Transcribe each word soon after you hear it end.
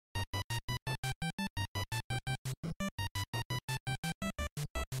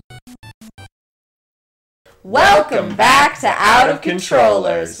Welcome back to Out of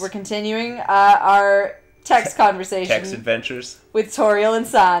Controllers. We're continuing our text conversation. Text adventures. With Toriel and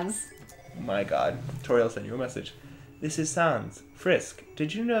Sans. My god. Toriel sent you a message. This is Sans. Frisk,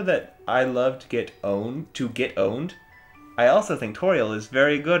 did you know that I love to get owned? I also think Toriel is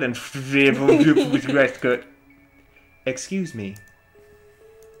very good and good. Excuse me.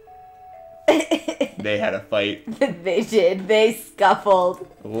 They had a fight. They did. They scuffled.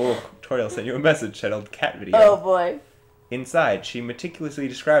 Oh, Toriel sent you a message titled Cat Video. Oh boy. Inside, she meticulously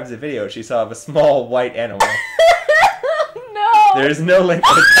describes a video she saw of a small white animal. No! There's no link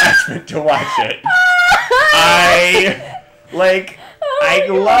or attachment to watch it. I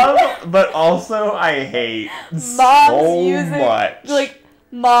love, but also I hate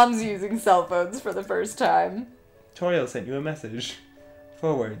Mom's using cell phones for the first time. Toriel sent you a message.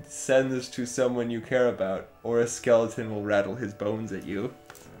 Forward, send this to someone you care about, or a skeleton will rattle his bones at you.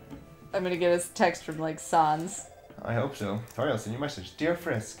 I'm gonna get a text from, Sans. I hope so. Toriel sent you a message. Dear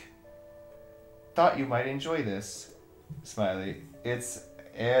Frisk, thought you might enjoy this. Smiley. It's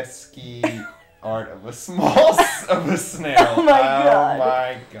ASCII art of a snail. Oh my god. Oh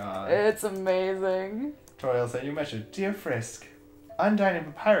my god. It's amazing. Toriel sent you a message. Dear Frisk, Undyne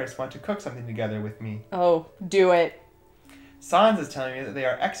and Papyrus want to cook something together with me. Oh, do it. Sans is telling me that they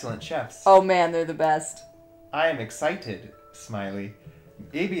are excellent chefs. Oh man, they're the best. I am excited, Smiley.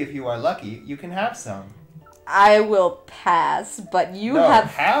 Maybe if you are lucky, you can have some. I will pass, but you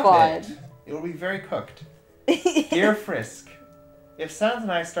have fun. It. It will be very cooked. Dear Frisk, if Sans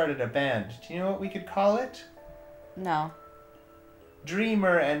and I started a band, do you know what we could call it? No.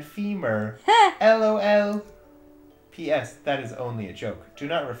 Dreamer and Femur. LOL. P.S. That is only a joke. Do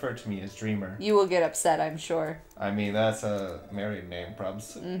not refer to me as Dreamer. You will get upset, I'm sure. I mean, that's a married name,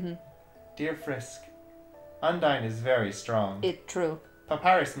 probs. Mm-hmm. Dear Frisk, Undyne is very strong. It's true.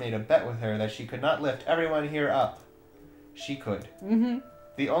 Papyrus made a bet with her that she could not lift everyone here up. She could. Mm-hmm.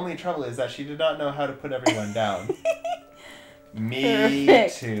 The only trouble is that she did not know how to put everyone down. Me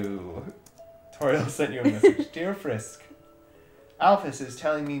Perfect. too. Toriel sent you a message. Dear Frisk, Alphys is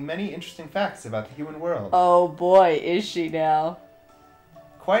telling me many interesting facts about the human world. Oh boy, is she now.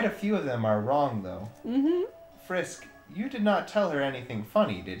 Quite a few of them are wrong, though. Mm-hmm. Frisk, you did not tell her anything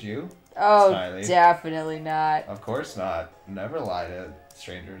funny, did you? Oh, Smiley. definitely not. Of course not. Never lie to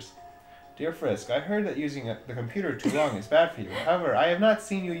strangers. Dear Frisk, I heard that using the computer too long is bad for you. However, I have not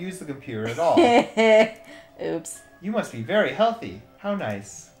seen you use the computer at all. Oops. You must be very healthy. How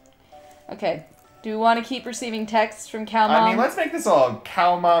nice. Okay. Do we want to keep receiving texts from Cow Mom? I mean, let's make this all a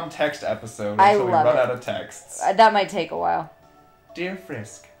Cow Mom text episode until we run out of texts. That might take a while. Dear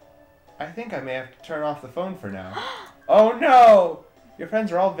Frisk, I think I may have to turn off the phone for now. Oh no! Your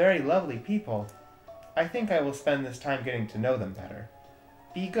friends are all very lovely people. I think I will spend this time getting to know them better.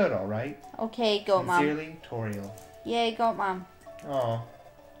 Be good, alright? Okay, Goat Mom. Sincerely, Toriel. Yay, Goat Mom. Aw.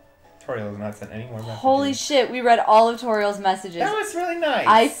 Toriel has not sent any more messages. Holy shit, we read all of Toriel's messages. That was really nice.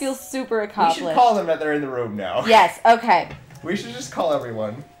 I feel super accomplished. We should call them that they're in the room now. Yes, okay. We should just call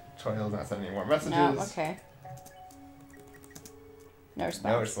everyone. Toriel has not sent any more messages. No, okay. No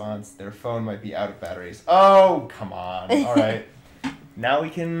response. No response. Their phone might be out of batteries. Oh, come on. Alright. Now we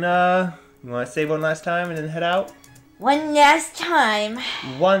can, you want to save one last time and then head out? One last time.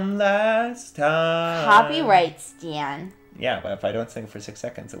 One last time. Copyright, Stan. Yeah, but if I don't sing for 6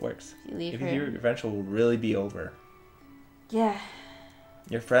 seconds, it works. If you leave if her. your adventure will really be over. Yeah.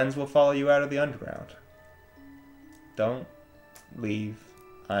 Your friends will follow you out of the underground. Don't leave.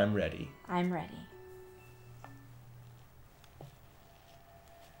 I'm ready. I'm ready.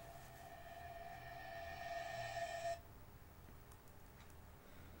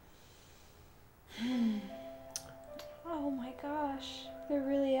 Oh my gosh, they're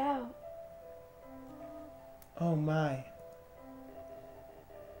really out. Oh my.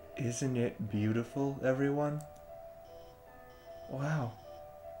 Isn't it beautiful, everyone? Wow.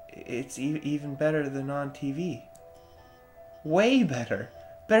 It's even better than on TV. Way better.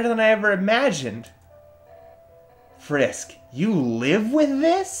 Better than I ever imagined. Frisk, you live with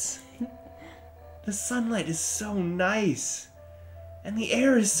this? The sunlight is so nice. And the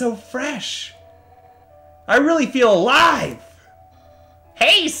air is so fresh. I really feel alive.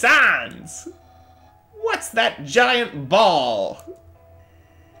 Hey, Sans! What's that giant ball?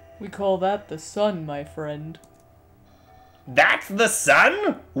 We call that the sun, my friend. That's the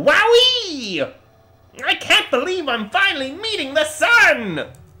sun? Wowee! I can't believe I'm finally meeting the sun!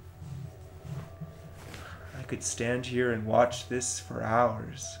 I could stand here and watch this for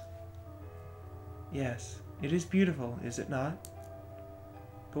hours. Yes, it is beautiful, is it not?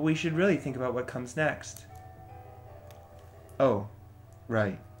 But we should really think about what comes next. Oh,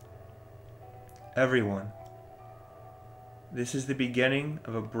 right. Everyone, This is the beginning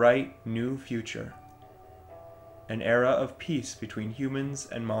of a bright new future. An era of peace between humans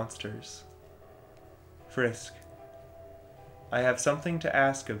and monsters. Frisk, I have something to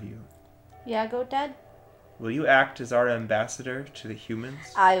ask of you. Yeah, Goat Dad? Will you act as our ambassador to the humans?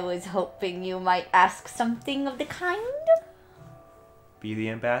 I was hoping you might ask something of the kind. Be the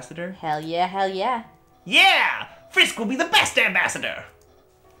ambassador? Hell yeah, hell yeah. Yeah! Frisk will be the best ambassador!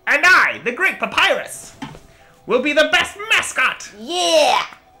 And I, the great Papyrus, will be the best mascot! Yeah!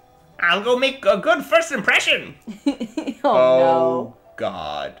 I'll go make a good first impression! Oh no.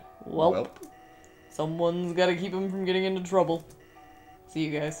 God. Welp. Someone's gotta keep him from getting into trouble. See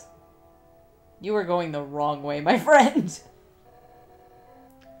you guys. You are going the wrong way, my friend.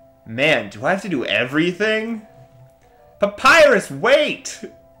 Man, do I have to do everything? Papyrus, wait!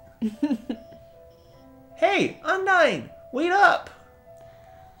 Hey, Undyne, wait up!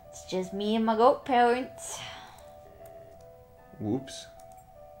 It's just me and my goat parents. Whoops.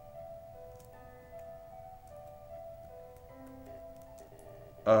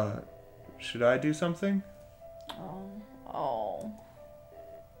 Should I do something? Oh.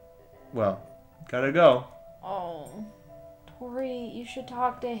 Well, gotta go. Oh. Tori, you should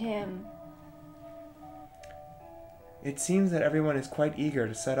talk to him. It seems that everyone is quite eager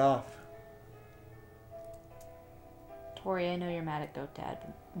to set off. Tori, I know you're mad at Goat Dad,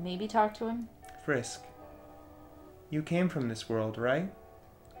 but maybe talk to him? Frisk, you came from this world, right?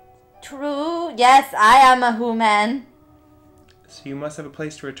 True. Yes, I am a Who-Man. So you must have a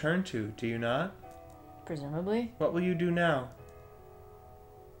place to return to, do you not? Presumably. What will you do now?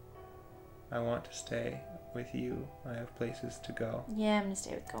 I want to stay with you. I have places to go. Yeah, I'm gonna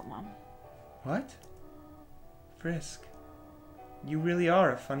stay with Goat Mom. What? Frisk, you really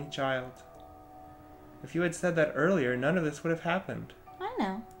are a funny child. If you had said that earlier, none of this would have happened. I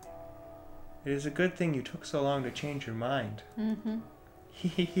know. It is a good thing you took so long to change your mind.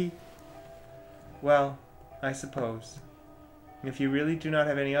 Mm-hmm. Well, I suppose. If you really do not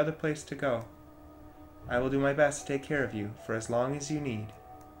have any other place to go, I will do my best to take care of you for as long as you need.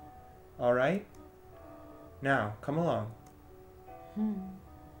 All right? Now, come along.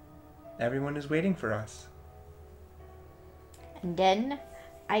 Everyone is waiting for us. And then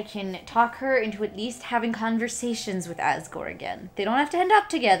I can talk her into at least having conversations with Asgore again. They don't have to end up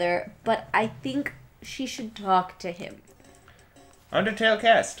together, but I think she should talk to him. Undertale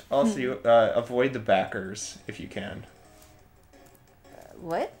cast. Also, you, avoid the backers if you can.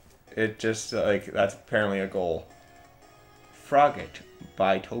 What? It just, that's apparently a goal. Frogget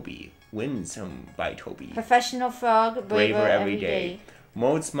by Toby. Winsome by Toby. Professional Frog, braver every day.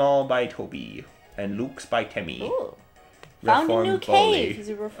 Mode Small by Toby. And Luke's by Temmie. Ooh. Found a new cave. He's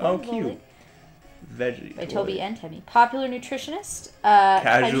a reformed cute. bully. Veggie By toy. Toby and Temmie. Popular nutritionist.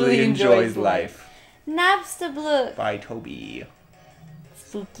 Casually enjoys life. Napstablook. By Toby.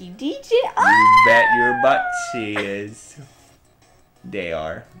 Spooky DJ. You bet your butt she is. They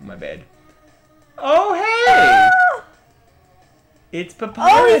are. My bad. Oh, hey! Ah! It's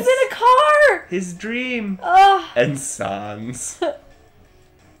Papyrus. Oh, he's in a car! His dream. Oh. And Sans.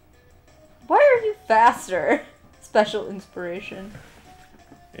 Why are you faster? Special inspiration.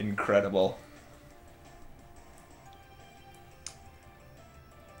 Incredible.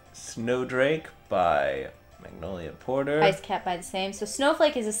 Snowdrake by Magnolia Porter. Ice Cat by the same. So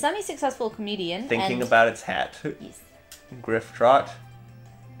Snowflake is a semi-successful comedian. Thinking about its hat. Yes. Griff Trot.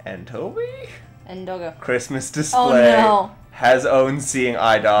 And Toby? And Dogo. Christmas display. Oh no. Has own seeing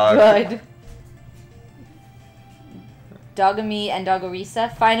eye dog. Good. Dogami and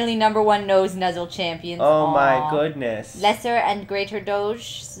Dogorisa, finally #1 nose nuzzle champions. Oh Aww. my goodness. Lesser and Greater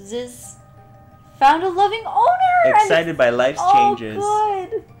Doges found a loving owner. Excited by life's changes.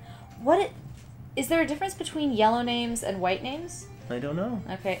 Oh, good. Is there a difference between yellow names and white names? I don't know.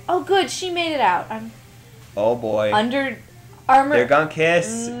 Okay. Oh, good. She made it out. Oh boy. Under Armor. They're gonna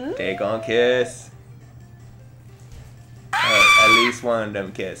kiss. They gonna kiss. At least one of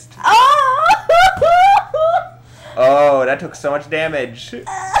them kissed. Oh! Oh, that took so much damage.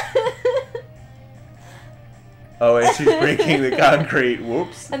 Oh, and she's breaking the concrete.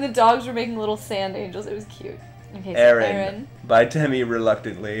 Whoops. And the dogs were making little sand angels. It was cute. Okay, so Aaron. By Temmie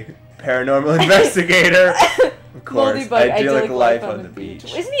reluctantly. Paranormal investigator. Of course. Moldy Bug, idyllic life on the beach.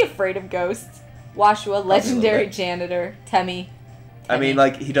 Isn't he afraid of ghosts? Washua, legendary janitor. Temmie. I mean,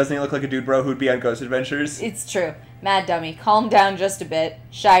 he doesn't look like a dude bro who'd be on Ghost Adventures. It's true. Mad Dummy. Calm down just a bit.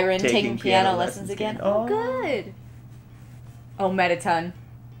 Shiren taking piano lessons again. Oh, good. Oh, Metaton.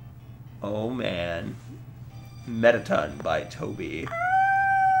 Oh, man. Metaton by Toby.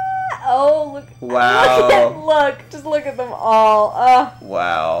 Oh, look. Wow. Look. Just look at them all.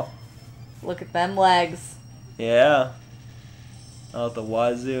 Wow. Look at them legs. Yeah. Out the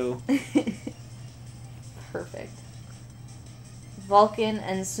wazoo. Perfect. Vulcan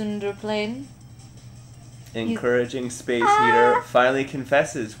and Sunderplane. Encouraging space heater finally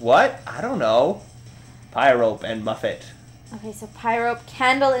confesses. What? I don't know. Pyrope and Muffet. Okay, so Pyrope,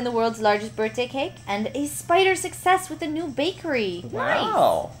 candle in the world's largest birthday cake, and a spider success with a new bakery.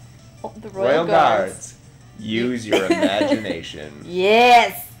 Wow. Nice. Oh, the Royal Guards. Use your imagination.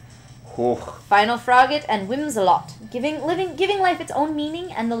 Yes. Whew. Final Frogget and Whimsalot, giving life its own meaning,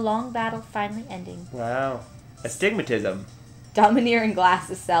 and the long battle finally ending. Wow. Astigmatism. Domineer and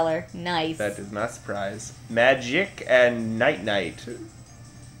Glasses Seller. Nice. That does not surprise. Magic and Night Night.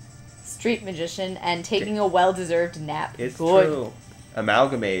 Street Magician and taking a well-deserved nap. It's Good. true.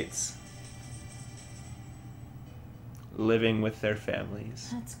 Amalgamates. Living with their families.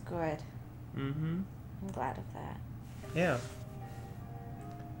 That's good. Mm-hmm. I'm glad of that. Yeah.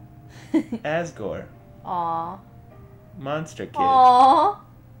 Asgore. Aw. Monster Kid. Aw.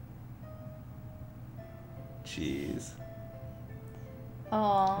 Jeez.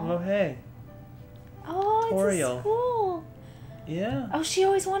 Aw. Oh, hey. Oh, it's Toriel. a school. Yeah. Oh, she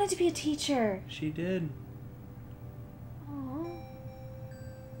always wanted to be a teacher. She did. Aw.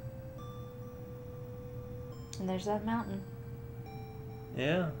 And there's that mountain.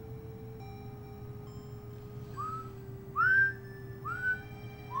 Yeah.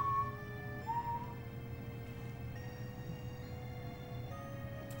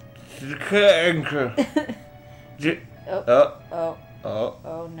 Oh. Oh. Oh. Oh.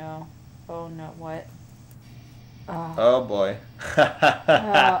 Oh no. Oh no. What? Oh. Oh boy.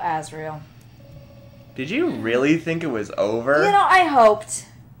 Oh, Azrael. Did you really think it was over? You know, I hoped.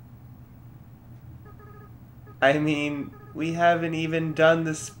 I mean, we haven't even done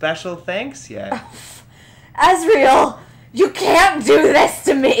the special thanks yet. Azrael, you can't do this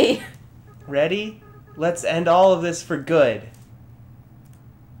to me. Ready? Let's end all of this for good.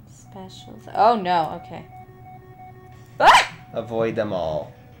 Oh no. Okay. Ah! Avoid them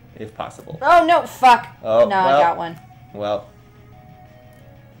all, if possible. Oh no. Fuck. Oh, no, I well. got one. Well,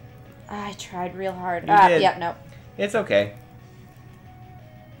 I tried real hard. You did. Yep. Nope. it's okay.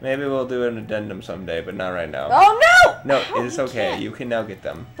 Maybe we'll do an addendum someday, but not right now. Oh no! No, How? it's You okay. can't. You can now get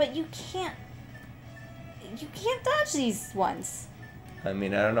them. But you can't. You can't dodge these ones. I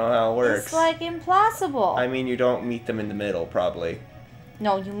mean, I don't know how it works. It's like impossible. I mean, you don't meet them in the middle, probably.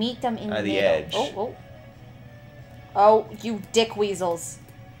 No, you meet them in At the middle. edge. Oh, oh. Oh, you dick weasels.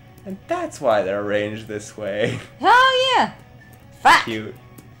 And that's why they're arranged this way. Oh yeah. Fuck. Cute.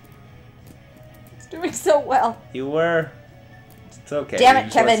 It's doing so well. You were. It's okay. Damn You it,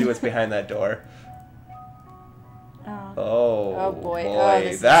 just wanna Kevin. see what's behind that door. Oh. Oh, Oh, boy. Oh,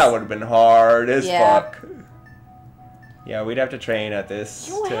 this that is- would have been hard as Yeah. fuck. Yeah, we'd have to train at this.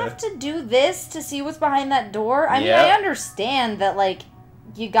 You have to do this to see what's behind that door? I mean, Yeah. I understand that, like,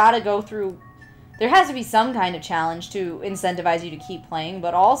 you gotta go through... There has to be some kind of challenge to incentivize you to keep playing,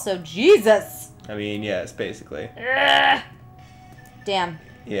 but also, Jesus! I mean, yes, basically. Ugh. Damn.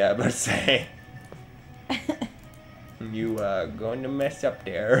 Yeah, but say. You, going to mess up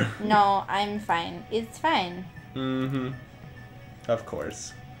there. No, I'm fine. It's fine. Mm-hmm. Of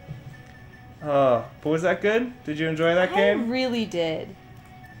course. Oh, but was that good? Did you enjoy that I game? really did.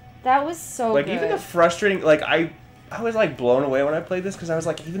 That was so Like, good. even the frustrating, like, I was, like, blown away when I played this, because I was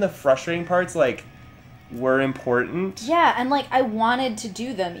like, even the frustrating parts, like, were important. Yeah, and, like, I wanted to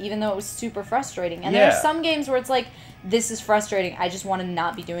do them, even though it was super frustrating. And there Yeah. are some games where it's like, this is frustrating, I just want to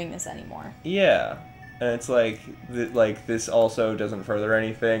not be doing this anymore. Yeah. And it's like, this also doesn't further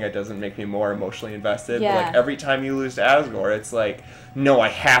anything. It doesn't make me more emotionally invested. Yeah. But, like, every time you lose to Asgore, it's like, no, I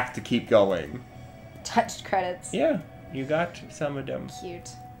have to keep going. Touched credits. Yeah, you got some of them. Cute.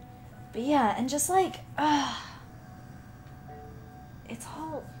 But yeah, and just like, it's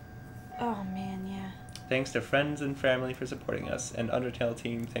all, oh man, yeah. Thanks to friends and family for supporting us, and Undertale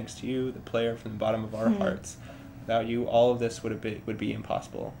team, thanks to you, the player, from the bottom of our hearts. Without you, all of this would be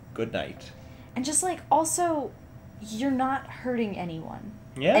impossible. Good night. And just like, also, you're not hurting anyone.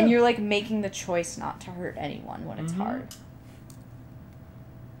 Yeah. And you're like making the choice not to hurt anyone when it's Mhm. hard.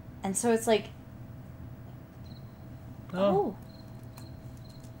 And so it's like, oh.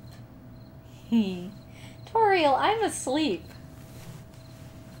 Toriel, I'm asleep.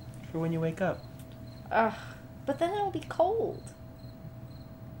 For when you wake up. Ugh. But then it'll be cold.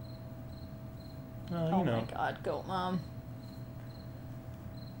 Oh, you Oh know. my god, goat mom.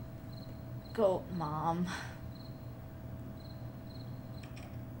 Goat mom.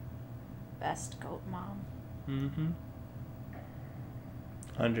 Best goat mom. Mm-hmm.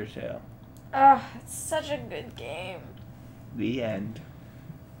 Undertale. Ugh, it's such a good game. The end.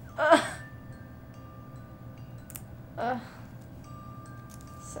 Ugh. Ugh.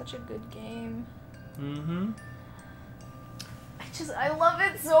 such a good game. Mm-hmm. I love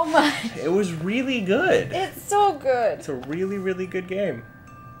it so much. It was really good. It's so good. It's a really, really good game.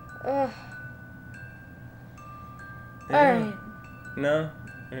 Ugh. Yeah. Alright. No,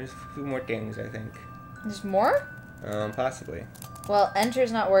 there's a few more things, I think. There's more? Possibly. Well,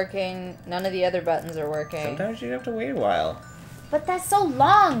 enter's not working. None of the other buttons are working. Sometimes you have to wait a while. But that's so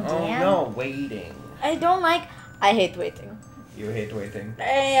long, Oh Dan. no, waiting. I hate waiting. You hate waiting. I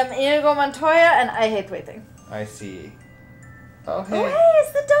am Inigo Montoya and I hate waiting. I see. Oh, hey. Oh, hey,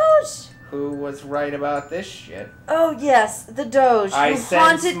 it's the Doge. Who was right about this shit? Oh, yes, the Doge. I who sense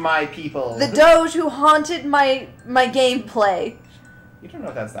haunted my people. the Doge who haunted my gameplay. You don't know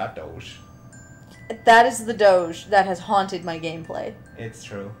if that's that Doge. That is the Doge that has haunted my gameplay. It's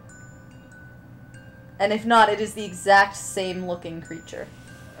true. And if not, it is the exact same looking creature.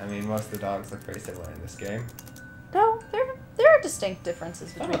 I mean, most of the dogs look very similar in this game. No, there are distinct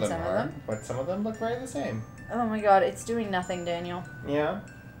differences between Some of some them of are, them. but some of them look very the same. Oh my god, it's doing nothing, Daniel. Yeah?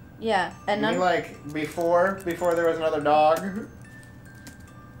 Yeah, and You mean none. like before there was another dog?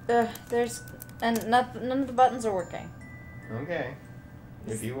 None of the buttons are working. Okay.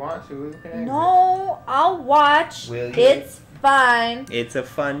 If you want to, we can exit. No, I'll watch. Will you? It's fine. It's a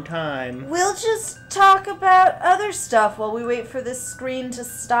fun time. We'll just talk about other stuff while we wait for this screen to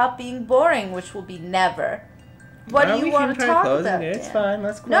stop being boring, which will be never. What do you want to talk about, It's Dan? fine.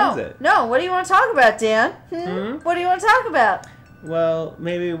 Let's close it. No. What do you want to talk about, Dan? Hmm? What do you want to talk about? Well,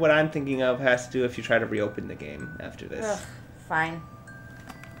 maybe what I'm thinking of has to do if you try to reopen the game after this. Ugh, fine.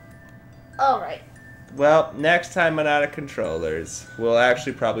 All right. Well, next time on Out of Controllers, we'll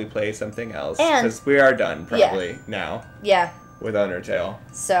actually probably play something else. And- Because we are done, probably, now, Yeah. with Undertale.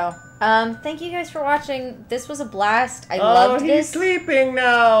 So, thank you guys for watching. This was a blast. I loved he's this. sleeping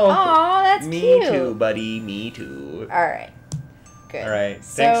now! Aw, that's Me cute. too, buddy. Me too. All right. Good. All right.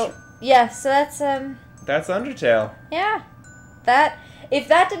 So, Thanks. yeah, so that's, That's Undertale. yeah. If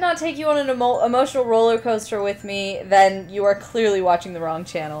that did not take you on an emotional roller coaster with me, then you are clearly watching the wrong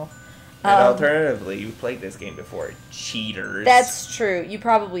channel. And alternatively, you played this game before. Cheaters. That's true. You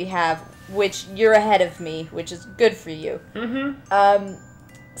probably have, which you're ahead of me, which is good for you. Mm-hmm.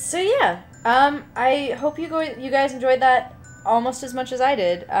 So yeah, I hope you guys enjoyed that almost as much as I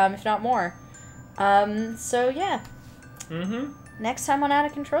did, if not more. So yeah. Mm-hmm. Next time on Out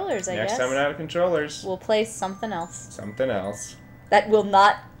of Controllers, I guess. Next time on Out of Controllers. We'll play something else. Something else. That will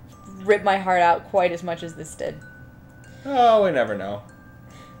not rip my heart out quite as much as this did. Oh, we never know.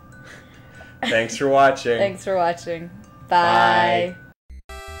 Thanks for watching. Thanks for watching. Bye. Bye.